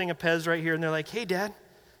a little thing of Pez right here, and they're like, hey, Dad,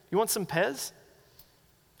 you want some Pez?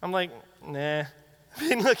 I'm like, nah. I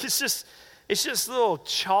mean, look, it's just little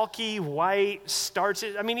chalky, white, starch.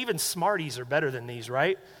 I mean, even Smarties are better than these,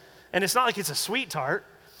 right? And it's not like it's a sweet tart.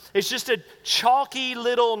 It's just a chalky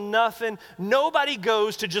little nothing. Nobody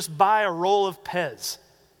goes to just buy a roll of Pez.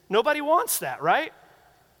 Nobody wants that, right?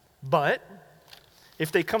 But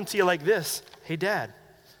if they come to you like this, hey, Dad,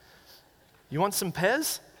 you want some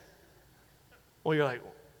Pez? Well, you're like,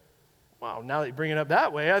 wow, now that you bring it up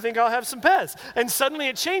that way, I think I'll have some Pez. And suddenly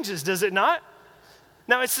it changes, does it not?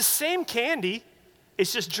 Now, it's the same candy,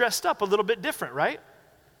 it's just dressed up a little bit different, right?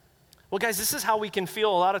 Well, guys, this is how we can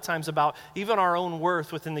feel a lot of times about even our own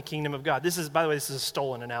worth within the kingdom of God. This is, by the way, this is a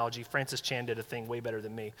stolen analogy. Francis Chan did a thing way better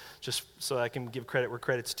than me, just so I can give credit where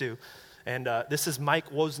credit's due. And this is Mike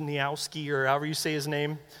Wozniacki, or however you say his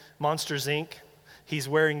name, Monsters, Inc. He's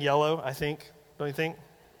wearing yellow, I think. Don't you think?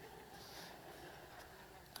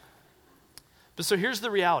 But so here's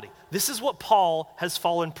the reality. This is what Paul has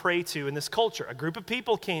fallen prey to in this culture. A group of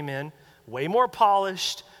people came in, way more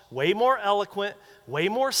polished, way more eloquent, way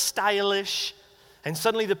more stylish, and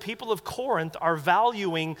suddenly the people of Corinth are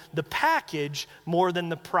valuing the package more than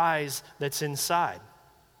the prize that's inside.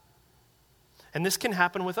 And this can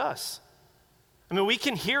happen with us. I mean, we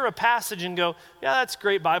can hear a passage and go, yeah, that's a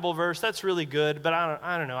great Bible verse, that's really good, but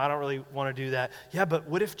I don't know, I don't really want to do that. Yeah, but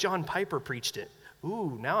what if John Piper preached it?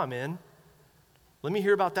 Ooh, now I'm in. Let me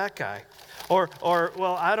hear about that guy. Or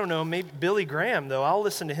well, I don't know, maybe Billy Graham, though. I'll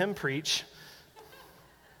listen to him preach.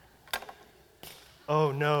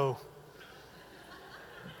 Oh, no.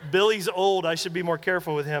 Billy's old. I should be more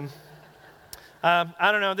careful with him.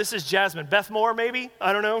 I don't know. This is Jasmine. Beth Moore, maybe?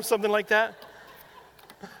 I don't know. Something like that.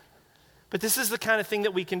 But this is the kind of thing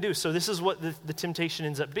that we can do. So this is what the temptation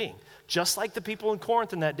ends up being. Just like the people in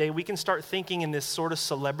Corinth in that day, we can start thinking in this sort of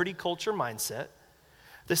celebrity culture mindset.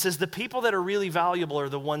 This is the people that are really valuable are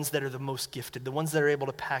the ones that are the most gifted, the ones that are able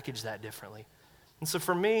to package that differently. And so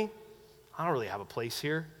for me, I don't really have a place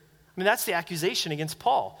here. I mean, that's the accusation against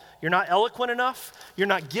Paul. You're not eloquent enough. You're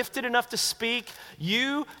not gifted enough to speak.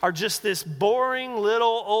 You are just this boring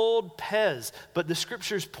little old Pez. But the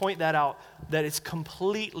scriptures point that out, that it's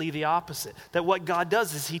completely the opposite. That what God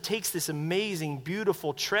does is he takes this amazing,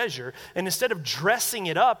 beautiful treasure, and instead of dressing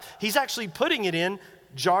it up, he's actually putting it in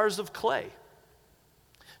jars of clay.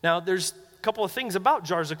 Now, there's a couple of things about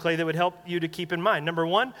jars of clay that would help you to keep in mind. Number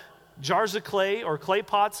one, jars of clay or clay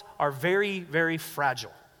pots are very, very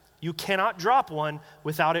fragile. You cannot drop one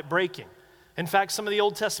without it breaking. In fact, some of the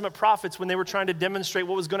Old Testament prophets, when they were trying to demonstrate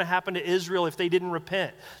what was going to happen to Israel if they didn't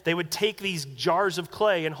repent, they would take these jars of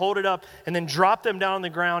clay and hold it up and then drop them down on the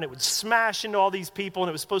ground. It would smash into all these people, and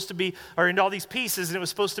it was supposed to be, or into all these pieces, and it was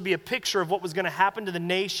supposed to be a picture of what was going to happen to the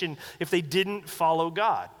nation if they didn't follow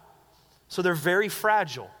God. So they're very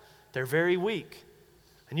fragile. They're very weak.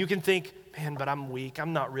 And you can think, man, but I'm weak.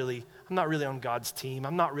 I'm not really on God's team.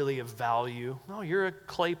 I'm not really of value. No, you're a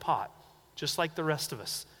clay pot, just like the rest of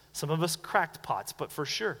us. Some of us cracked pots, but for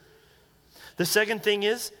sure. The second thing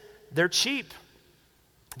is they're cheap.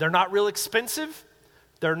 They're not real expensive.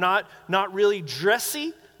 They're not really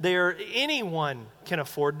dressy. Anyone can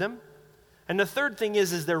afford them. And the third thing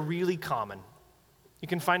is they're really common. You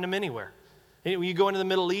can find them anywhere. When you go into the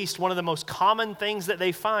Middle East, one of the most common things that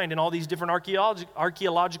they find in all these different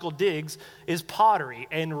archaeological digs is pottery,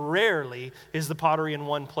 and rarely is the pottery in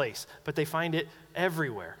one place, but they find it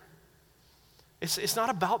everywhere. It's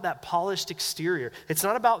not about that polished exterior. It's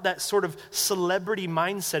not about that sort of celebrity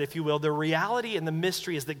mindset, if you will. The reality and the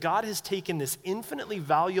mystery is that God has taken this infinitely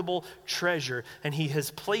valuable treasure and he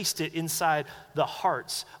has placed it inside the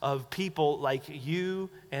hearts of people like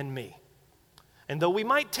you and me. And though we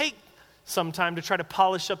might take some time to try to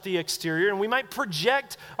polish up the exterior, and we might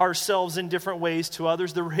project ourselves in different ways to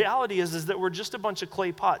others, the reality is that we're just a bunch of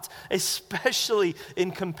clay pots, especially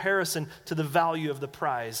in comparison to the value of the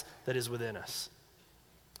prize that is within us.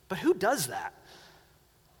 But who does that?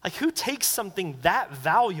 Like, who takes something that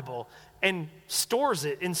valuable and stores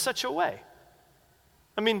it in such a way?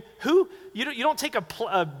 I mean, you don't take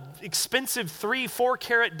a expensive 3-4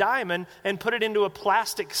 carat diamond and put it into a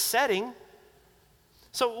plastic setting.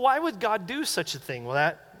 So why would God do such a thing? Well,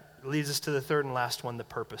 that leads us to the third and last one, the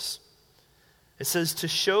purpose. It says to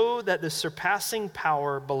show that the surpassing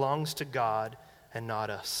power belongs to God and not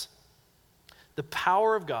us. The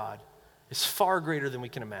power of God is far greater than we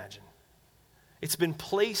can imagine. It's been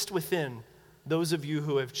placed within those of you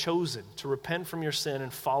who have chosen to repent from your sin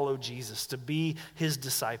and follow Jesus, to be his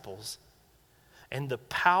disciples. And the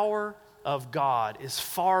power of God is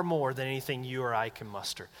far more than anything you or I can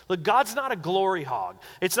muster. Look, God's not a glory hog.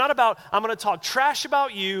 It's not about, I'm going to talk trash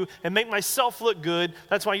about you and make myself look good.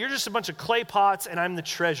 That's why you're just a bunch of clay pots and I'm the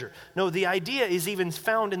treasure. No, the idea is even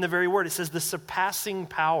found in the very word. It says the surpassing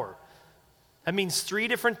power. That means 3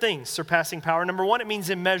 different things, surpassing power. Number 1, it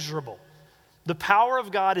means immeasurable. The power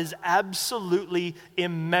of God is absolutely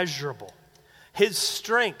immeasurable. His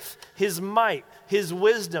strength, his might, his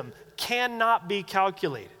wisdom cannot be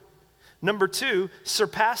calculated. Number 2,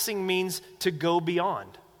 surpassing means to go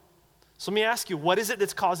beyond. So let me ask you, what is it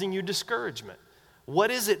that's causing you discouragement?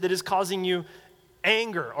 What is it that is causing you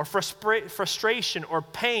anger or frustration or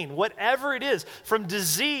pain, whatever it is, from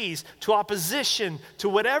disease to opposition to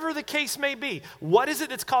whatever the case may be, what is it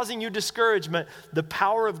that's causing you discouragement? The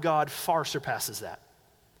power of God far surpasses that.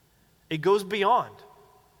 It goes beyond.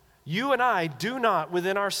 You and I do not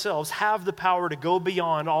within ourselves have the power to go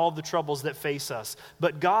beyond all the troubles that face us.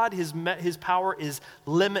 But God, his power is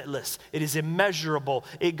limitless. It is immeasurable.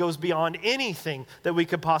 It goes beyond anything that we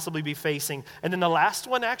could possibly be facing. And then the last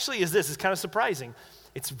one actually is this. It's kind of surprising.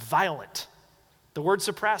 It's violent. The word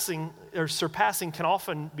surpassing can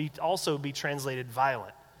often also be translated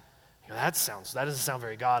violent. You know, that doesn't sound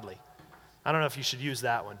very godly. I don't know if you should use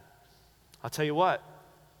that one. I'll tell you what.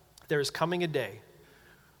 There is coming a day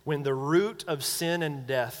when the root of sin and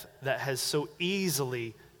death that has so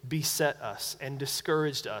easily beset us and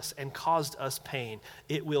discouraged us and caused us pain,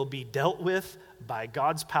 it will be dealt with by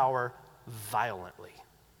God's power violently.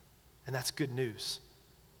 And that's good news.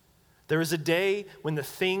 There is a day when the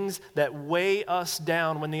things that weigh us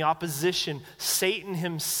down, when the opposition, Satan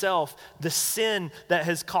himself, the sin that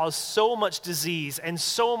has caused so much disease and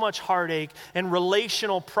so much heartache and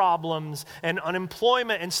relational problems and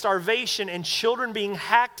unemployment and starvation and children being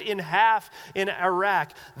hacked in half in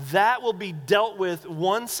Iraq, that will be dealt with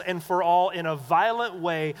once and for all in a violent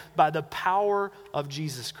way by the power of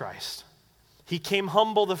Jesus Christ. He came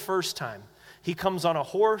humble the first time. He comes on a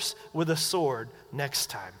horse with a sword next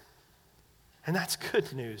time. And that's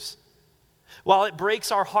good news. While it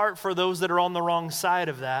breaks our heart for those that are on the wrong side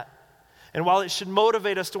of that, and while it should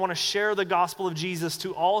motivate us to want to share the gospel of Jesus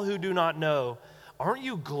to all who do not know, aren't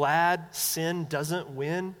you glad sin doesn't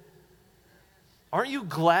win? Aren't you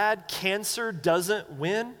glad cancer doesn't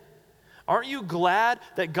win? Aren't you glad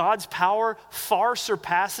that God's power far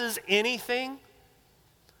surpasses anything?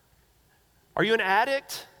 Are you an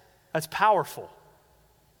addict? That's powerful.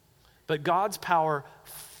 But God's power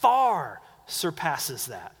far surpasses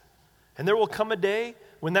that. And there will come a day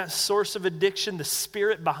when that source of addiction, the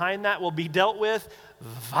spirit behind that, will be dealt with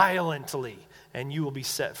violently, and you will be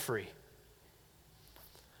set free.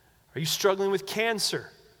 Are you struggling with cancer?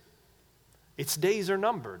 Its days are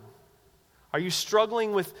numbered. Are you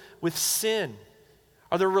struggling with sin?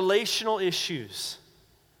 Are there relational issues?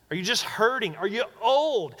 Are you just hurting? Are you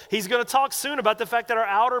old? He's going to talk soon about the fact that our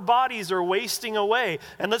outer bodies are wasting away.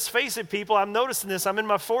 And let's face it, people, I'm noticing this. I'm in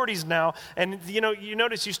my 40s now. And, you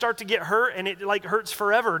notice you start to get hurt and it hurts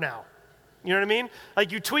forever now. You know what I mean?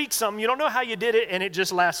 Like you tweak something, you don't know how you did it, and it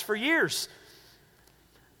just lasts for years.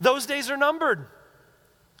 Those days are numbered.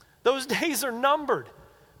 Those days are numbered.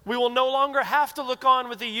 We will no longer have to look on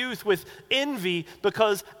with the youth with envy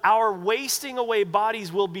because our wasting away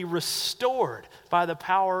bodies will be restored by the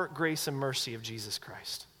power, grace, and mercy of Jesus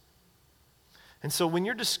Christ. And so when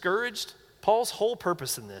you're discouraged, Paul's whole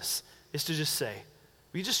purpose in this is to just say,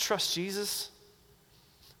 will you just trust Jesus?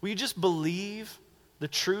 Will you just believe the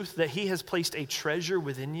truth that he has placed a treasure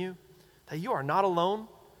within you, that you are not alone,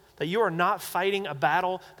 that you are not fighting a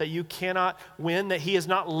battle that you cannot win, that he has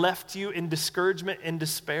not left you in discouragement and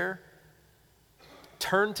despair?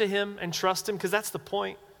 Turn to him and trust him, because that's the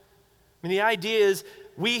point. I mean, the idea is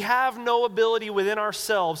we have no ability within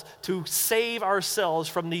ourselves to save ourselves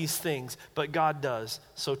from these things, but God does.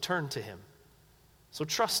 So turn to him. So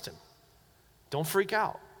trust him. Don't freak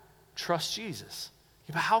out. Trust Jesus.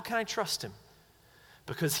 But how can I trust him?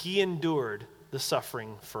 Because he endured the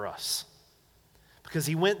suffering for us. Because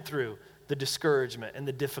he went through the discouragement and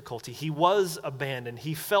the difficulty. He was abandoned.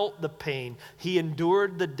 He felt the pain. He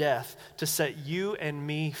endured the death to set you and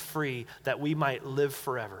me free that we might live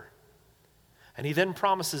forever. And he then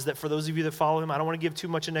promises that for those of you that follow him, I don't want to give too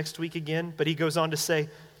much of next week again, but he goes on to say,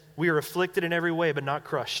 we are afflicted in every way, but not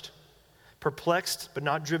crushed. Perplexed, but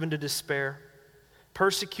not driven to despair.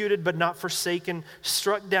 Persecuted, but not forsaken.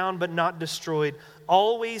 Struck down, but not destroyed.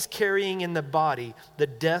 Always carrying in the body the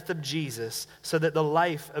death of Jesus, so that the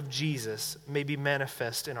life of Jesus may be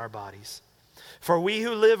manifest in our bodies. For we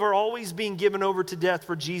who live are always being given over to death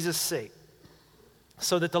for Jesus' sake,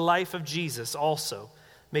 so that the life of Jesus also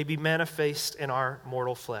may be manifest in our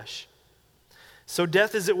mortal flesh. So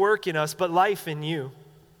death is at work in us, but life in you.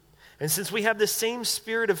 And since we have the same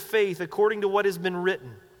spirit of faith according to what has been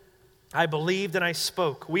written, I believed and I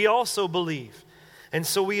spoke. We also believe, and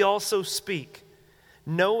so we also speak,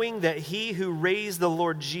 knowing that he who raised the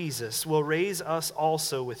Lord Jesus will raise us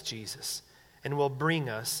also with Jesus and will bring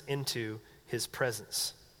us into his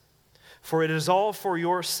presence. For it is all for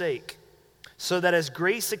your sake, so that as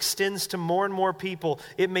grace extends to more and more people,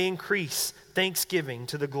 it may increase thanksgiving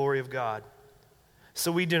to the glory of God.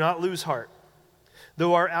 So we do not lose heart.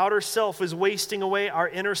 Though our outer self is wasting away, our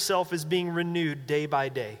inner self is being renewed day by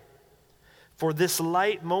day. For this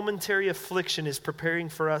light momentary affliction is preparing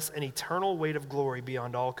for us an eternal weight of glory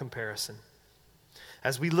beyond all comparison.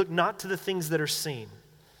 As we look not to the things that are seen,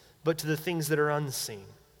 but to the things that are unseen.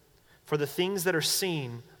 For the things that are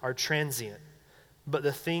seen are transient, but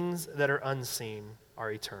the things that are unseen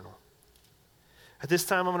are eternal. At this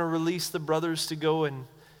time, I'm going to release the brothers to go and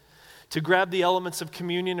to grab the elements of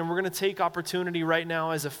communion, and we're going to take opportunity right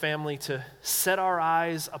now as a family to set our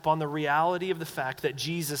eyes upon the reality of the fact that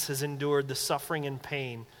Jesus has endured the suffering and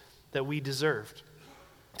pain that we deserved.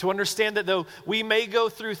 To understand that though we may go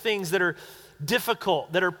through things that are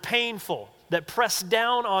difficult, that are painful, that press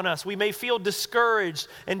down on us, we may feel discouraged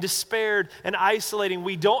and despaired and isolating,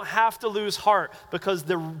 we don't have to lose heart because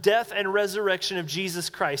the death and resurrection of Jesus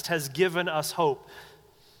Christ has given us hope.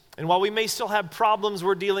 And while we may still have problems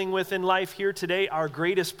we're dealing with in life here today, our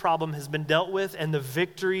greatest problem has been dealt with and the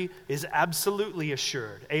victory is absolutely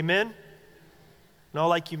assured. Amen? No,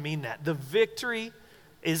 like you mean that. The victory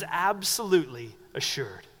is absolutely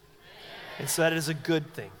assured. And so that is a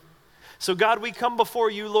good thing. So God, we come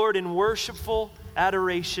before you, Lord, in worshipful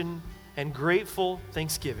adoration and grateful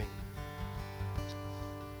thanksgiving.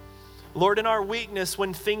 Lord, in our weakness,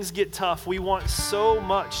 when things get tough, we want so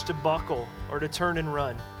much to buckle or to turn and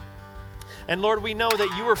run. And Lord, we know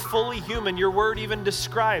that you are fully human. Your word even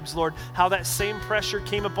describes, Lord, how that same pressure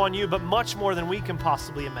came upon you, but much more than we can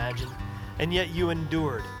possibly imagine. And yet you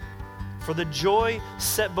endured. For the joy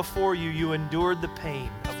set before you, you endured the pain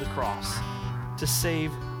of the cross to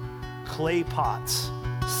save clay pots,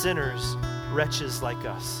 sinners, wretches like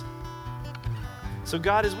us. So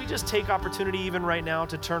God, as we just take opportunity even right now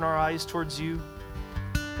to turn our eyes towards you,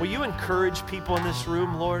 will you encourage people in this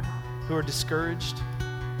room, Lord, who are discouraged?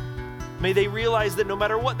 May they realize that no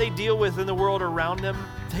matter what they deal with in the world around them,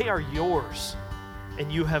 they are yours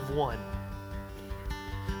and you have won.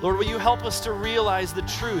 Lord, will you help us to realize the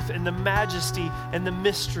truth and the majesty and the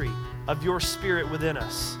mystery of your Spirit within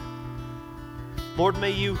us? Lord,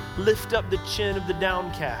 may you lift up the chin of the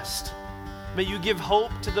downcast. May you give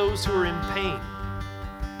hope to those who are in pain.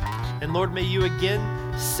 And Lord, may you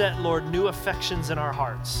again set, Lord, new affections in our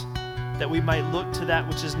hearts, that we might look to that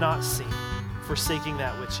which is not seen, forsaking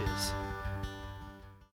that which is.